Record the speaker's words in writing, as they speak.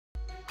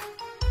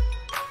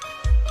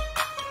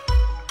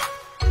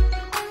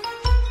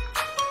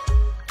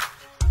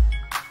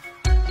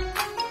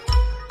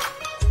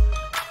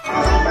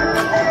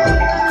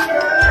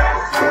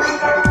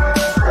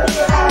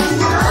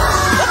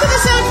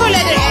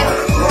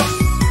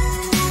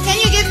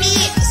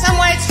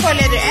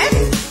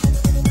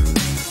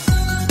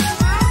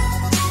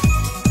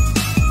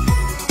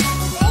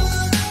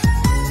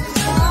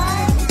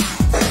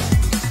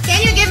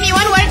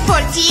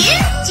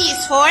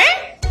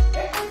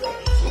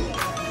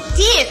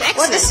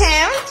Excellent. What the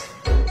sound?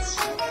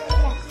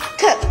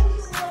 K.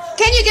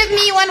 Can you give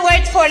me one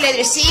word for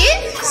letter C?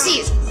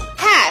 C.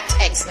 Hat.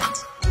 Excellent.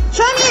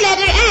 Show me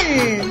letter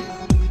N.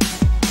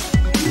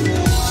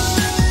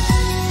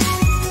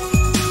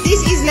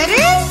 This is letter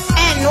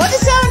N. What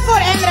is sound for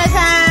N,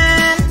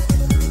 Razan?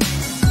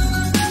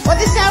 What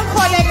is sound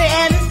for letter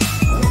N?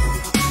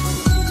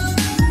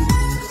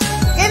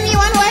 Give me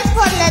one word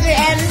for letter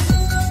N.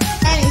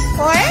 N is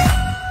for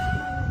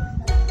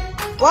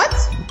what?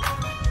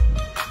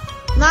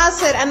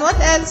 Nasir. And what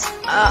else?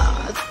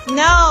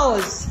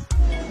 Nose.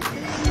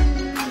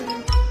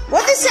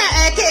 What is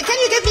can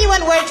you give me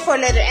one word for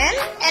letter N?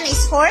 N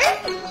is for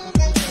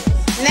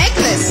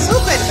necklace.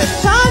 Super good.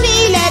 Show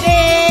me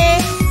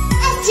letter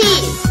T.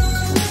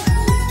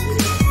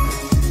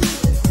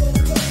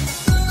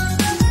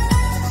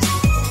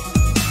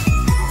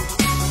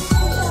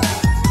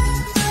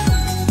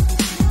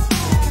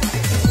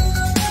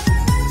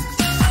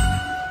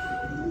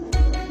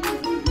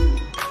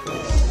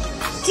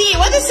 T.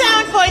 What is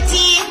sound for T?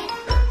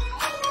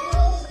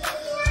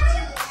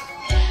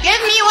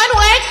 Give me one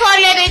word for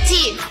letter T.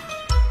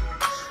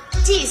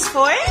 T is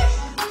for?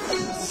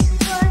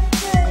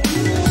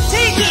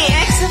 Turkey.